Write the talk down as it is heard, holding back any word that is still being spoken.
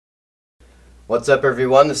What's up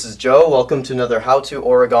everyone, this is Joe. Welcome to another how-to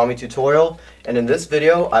origami tutorial, and in this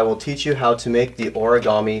video I will teach you how to make the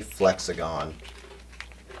Origami Flexagon.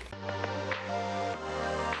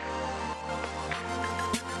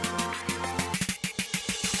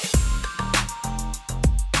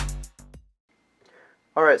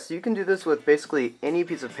 Alright, so you can do this with basically any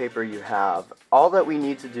piece of paper you have. All that we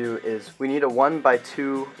need to do is we need a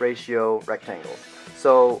 1:2 ratio rectangle.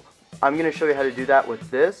 So I'm going to show you how to do that with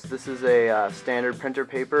this. This is a standard printer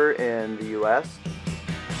paper in the US.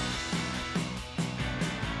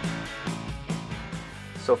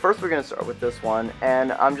 So first we're going to start with this one,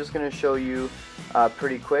 and I'm just going to show you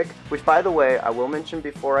pretty quick, which by the way, I will mention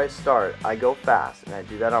before I start, I go fast, and I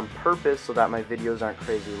do that on purpose so that my videos aren't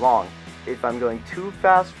crazy long. If I'm going too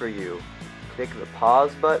fast for you, click the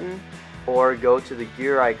pause button or go to the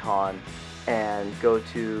gear icon and go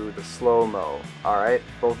to the slow-mo. Alright,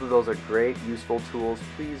 both of those are great, useful tools.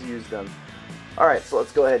 Please use them. Alright, so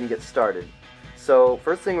let's go ahead and get started. So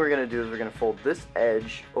first thing we're going to do is we're going to fold this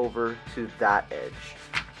edge over to that edge.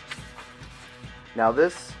 Now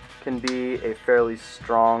this can be a fairly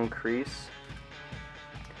strong crease,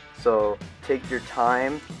 so take your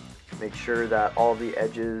time, make sure that all the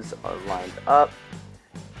edges are lined up,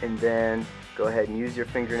 and then go ahead and use your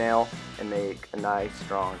fingernail and make a nice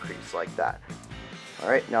strong crease like that.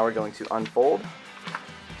 Alright, now we're going to unfold.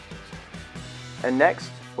 And next,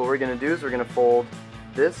 what we're going to do is we're going to fold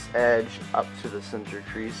this edge up to the center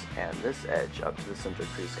crease and this edge up to the center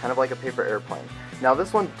crease, kind of like a paper airplane. Now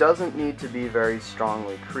this one doesn't need to be very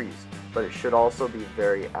strongly creased, but it should also be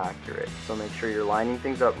very accurate. So make sure you're lining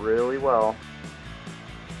things up really well.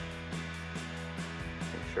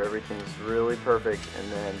 Make sure everything's really perfect,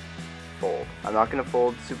 and then fold. I'm not going to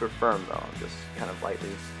fold super firm though, I'm just kind of lightly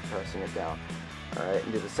pressing it down. Alright,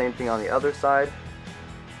 and do the same thing on the other side.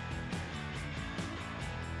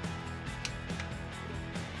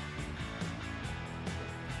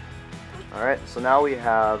 Alright, so now we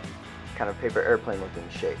have kind of paper airplane looking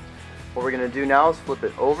shape. What we're going to do now is flip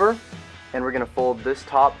it over, and we're going to fold this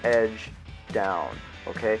top edge down.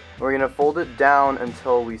 Okay, and we're going to fold it down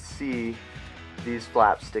until we see these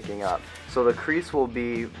flaps sticking up. So the crease will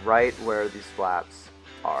be right where these flaps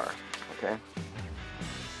are. Okay,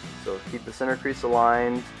 so keep the center crease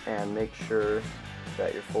aligned and make sure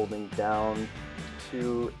that you're folding down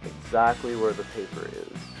to exactly where the paper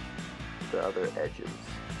is, the other edges.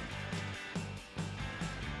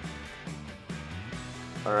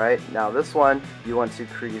 Alright, now this one you want to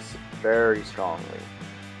crease very strongly.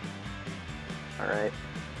 Alright,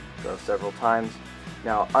 go several times.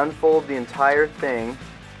 Now unfold the entire thing,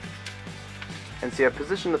 and see, I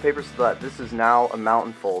positioned the paper so that this is now a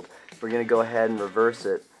mountain fold. We're going to go ahead and reverse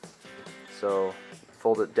it. So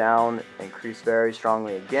fold it down and crease very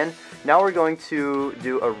strongly again. Now we're going to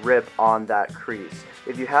do a rip on that crease.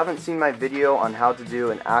 If you haven't seen my video on how to do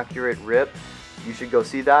an accurate rip, you should go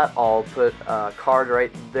see that. I'll put a card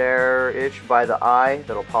right there-ish by the eye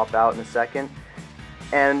that'll pop out in a second.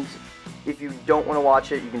 And if you don't want to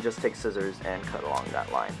watch it, you can just take scissors and cut along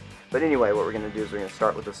that line. But anyway, what we're going to do is we're going to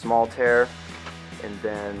start with a small tear, and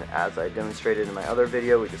then as I demonstrated in my other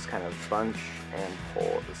video, we just kind of bunch and pull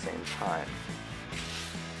at the same time.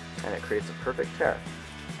 And it creates a perfect tear.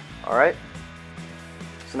 Alright?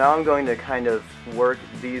 So now I'm going to kind of work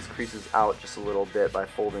these creases out just a little bit by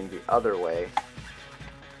folding the other way.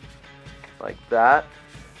 Like that.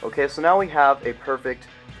 Okay, so now we have a perfect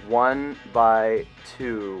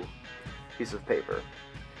 1:2 piece of paper.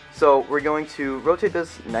 So we're going to rotate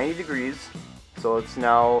this 90 degrees, so it's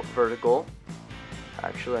now vertical.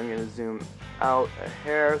 Actually, I'm going to zoom out a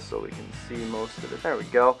hair so we can see most of it. There we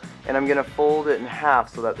go. And I'm going to fold it in half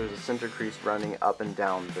so that there's a center crease running up and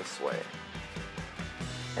down this way.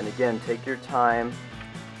 And again, take your time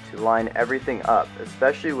to line everything up,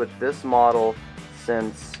 especially with this model,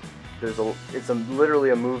 since it's literally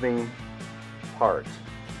a moving part.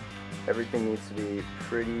 Everything needs to be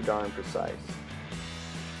pretty darn precise.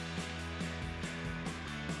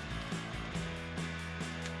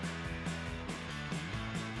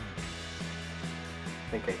 I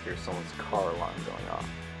think I hear someone's car alarm going off.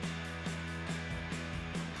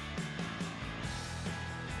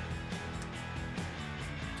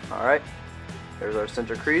 Alright, there's our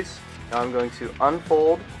center crease. Now I'm going to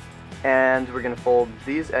unfold, and we're going to fold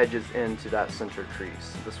these edges into that center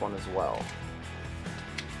crease, this one as well.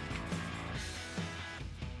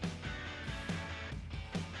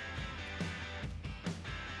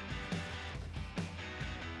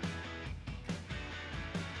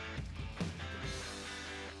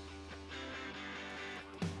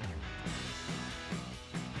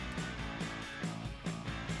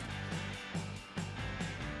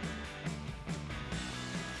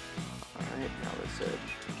 edge.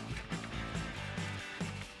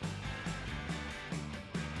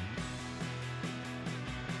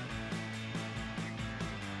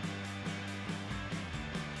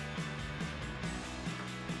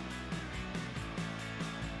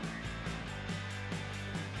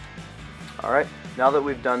 Alright, now that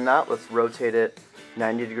we've done that, let's rotate it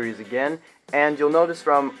 90 degrees again, and you'll notice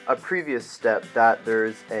from a previous step that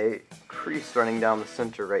there's a crease running down the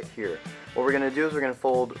center right here. What we're going to do is we're going to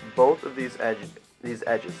fold both of these edges,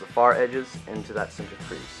 the far edges, into that center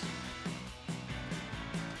crease.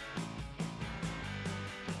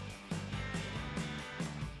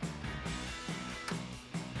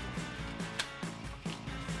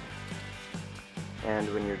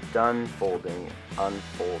 And when you're done folding,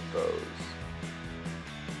 unfold those.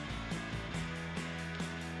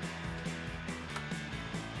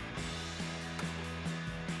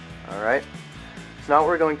 Alright, so now what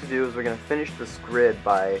we're going to do is we're going to finish this grid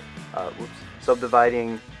by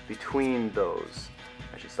subdividing between those.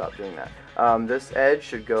 I should stop doing that. This edge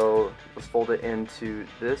should go, let's fold it into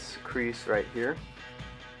this crease right here.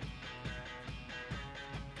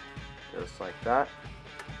 Just like that.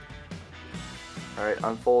 Alright,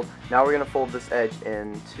 unfold. Now we're going to fold this edge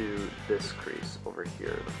into this crease over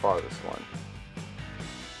here, the farthest one.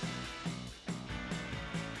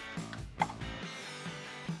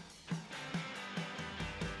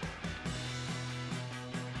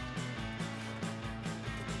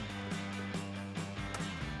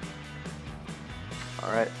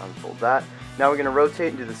 Alright, unfold that. Now we're going to rotate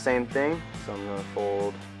and do the same thing. So I'm going to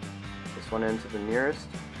fold this one into the nearest.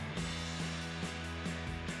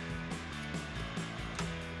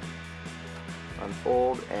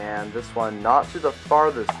 Unfold, and this one not to the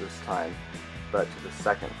farthest this time, but to the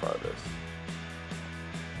second farthest.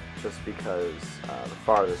 Just because the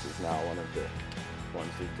farthest is now one of the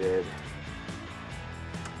ones we did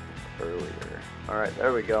earlier. Alright,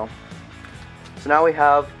 there we go. So now we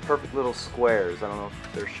have perfect little squares. I don't know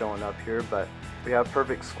if they're showing up here, but we have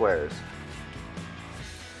perfect squares.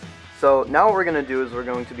 So now what we're going to do is we're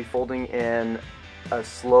going to be folding in a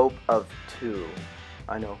slope of 2.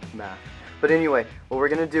 I know, math. But anyway, what we're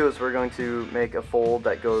going to do is we're going to make a fold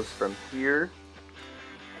that goes from here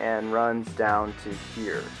and runs down to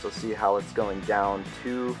here. So see how it's going down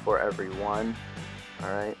 2 for every 1.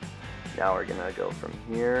 Alright, now we're going to go from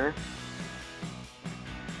here.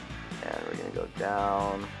 And we're going to go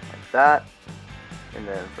down like that, and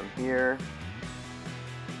then from here,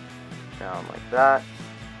 down like that,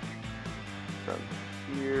 from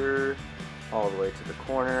here, all the way to the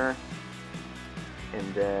corner,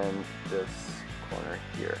 and then this corner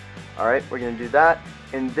here. Alright, we're going to do that,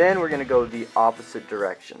 and then we're going to go the opposite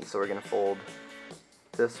direction. So we're going to fold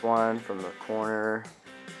this one from the corner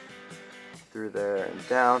through there and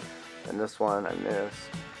down, and this one I missed,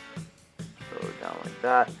 go down like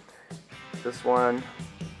that. This one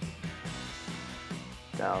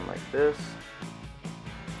down like this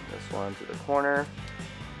one to the corner,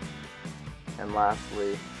 and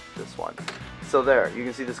lastly this one. So there, you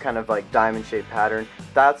can see this kind of like diamond shaped pattern.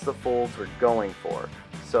 That's the folds we're going for.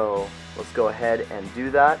 So let's go ahead and do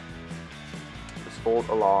that. Just fold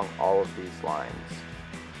along all of these lines.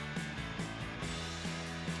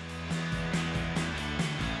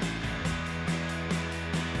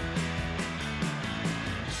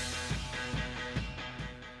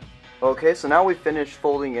 Okay, so now we've finished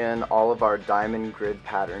folding in all of our diamond grid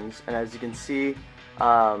patterns, and as you can see,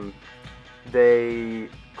 they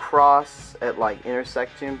cross at like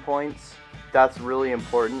intersection points. That's really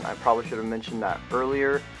important. I probably should have mentioned that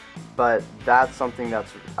earlier, but that's something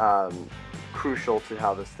that's crucial to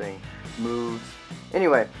how this thing moves.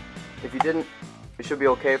 Anyway, if you didn't, it should be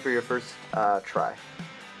okay for your first try.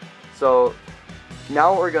 So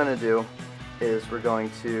now what we're going to do is we're going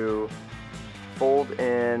to fold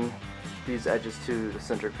in these edges to the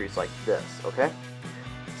center crease like this, okay?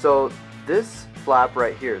 So this flap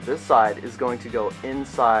right here, this side, is going to go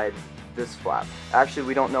inside this flap. Actually,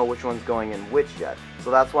 we don't know which one's going in which yet,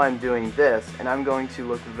 so that's why I'm doing this, and I'm going to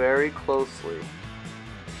look very closely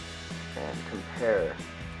and compare.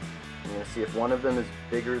 I'm going to see if one of them is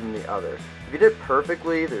bigger than the other. If you did it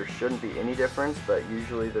perfectly, there shouldn't be any difference, but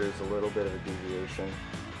usually there's a little bit of a deviation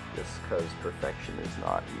just because perfection is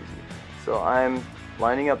not easy. So I'm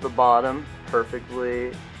lining up the bottom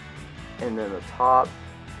perfectly, and then the top,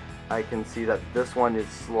 I can see that this one is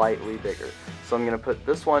slightly bigger. So I'm going to put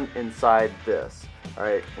this one inside this.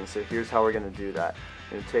 Alright, and so here's how we're going to do that.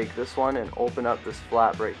 I'm going to take this one and open up this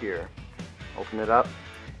flap right here. Open it up,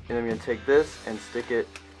 and I'm going to take this and stick it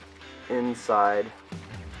inside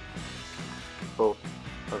both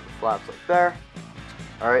of the flaps like there.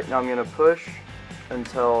 Alright, now I'm going to push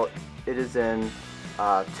until it is in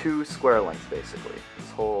 2 square lengths basically, this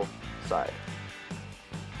whole side.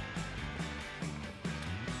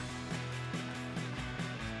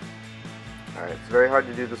 Alright, it's very hard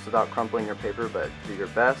to do this without crumpling your paper, but do your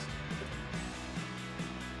best.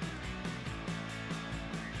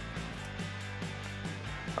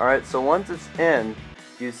 Alright, so once it's in,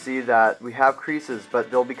 you see that we have creases, but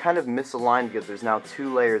they'll be kind of misaligned because there's now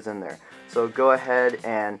 2 layers in there. So go ahead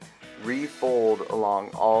and refold along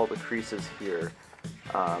all the creases here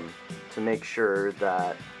to make sure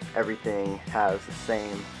that everything has the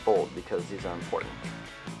same fold, because these are important.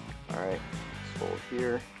 Alright, let's fold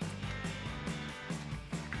here.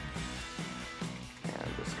 And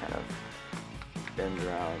just kind of bend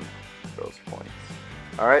around those points.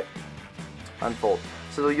 Alright, unfold.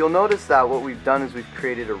 So you'll notice that what we've done is we've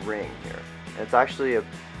created a ring here. And it's actually a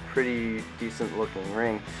pretty decent looking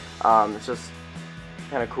ring. It's just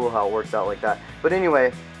kind of cool how it works out like that. But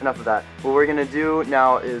anyway, enough of that. What we're going to do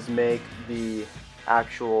now is make the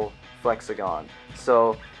actual flexagon.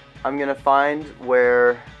 So I'm going to find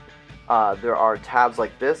where there are tabs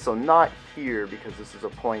like this. So not here because this is a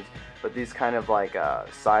point, but these kind of like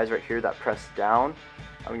sides right here that press down.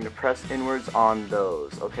 I'm going to press inwards on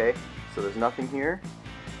those, okay? So there's nothing here,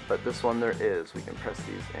 but this one there is. We can press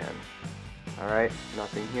these in. Alright,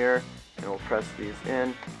 nothing here, and we'll press these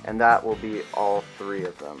in, and that will be all 3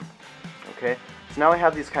 of them. Okay, so now we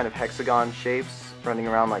have these kind of hexagon shapes running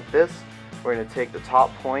around like this. We're going to take the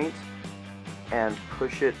top point and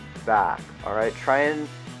push it back. Alright, try and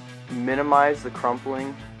minimize the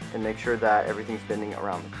crumpling and make sure that everything's bending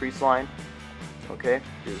around the crease line. Okay,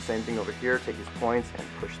 do the same thing over here. Take these points and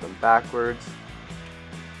push them backwards.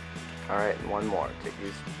 Alright, and one more. Take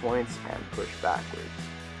these points and push backwards.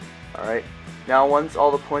 Alright, now once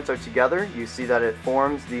all the points are together, you see that it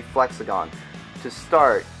forms the flexagon. To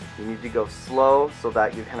start, you need to go slow so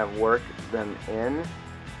that you kind of work them in.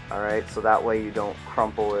 Alright, so that way you don't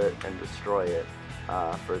crumple it and destroy it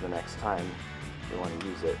for the next time you want to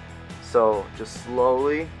use it. So just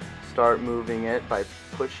slowly start moving it by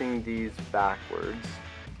pushing these backwards.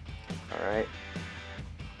 Alright.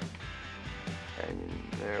 And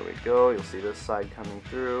there we go. You'll see this side coming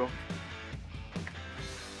through.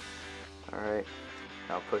 Alright.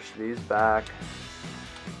 Now push these back.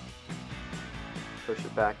 Push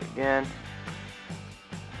it back again.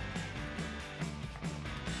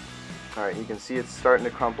 Alright, you can see it's starting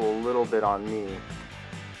to crumple a little bit on me.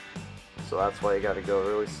 So that's why you gotta go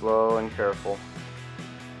really slow and careful.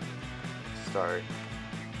 Start.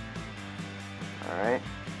 Alright.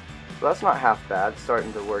 So that's not half bad,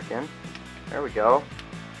 starting to work in. There we go.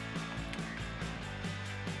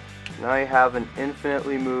 Now you have an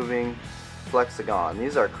infinitely moving flexagon.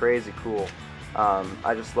 These are crazy cool.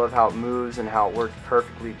 I just love how it moves and how it works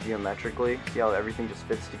perfectly geometrically. See how everything just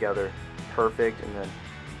fits together perfect and then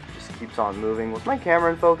just keeps on moving. Was my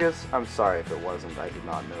camera in focus? I'm sorry if it wasn't, I did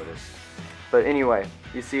not notice. But anyway,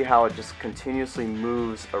 you see how it just continuously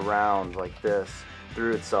moves around like this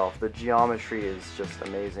through itself. The geometry is just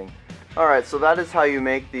amazing. Alright, so that is how you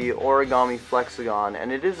make the origami flexagon,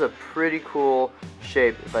 and it is a pretty cool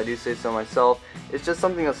shape, if I do say so myself. It's just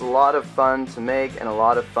something that's a lot of fun to make and a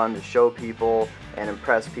lot of fun to show people and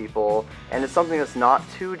impress people, and it's something that's not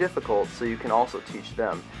too difficult, so you can also teach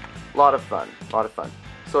them. A lot of fun, a lot of fun.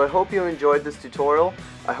 So I hope you enjoyed this tutorial.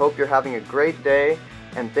 I hope you're having a great day,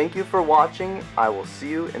 and thank you for watching. I will see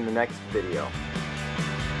you in the next video.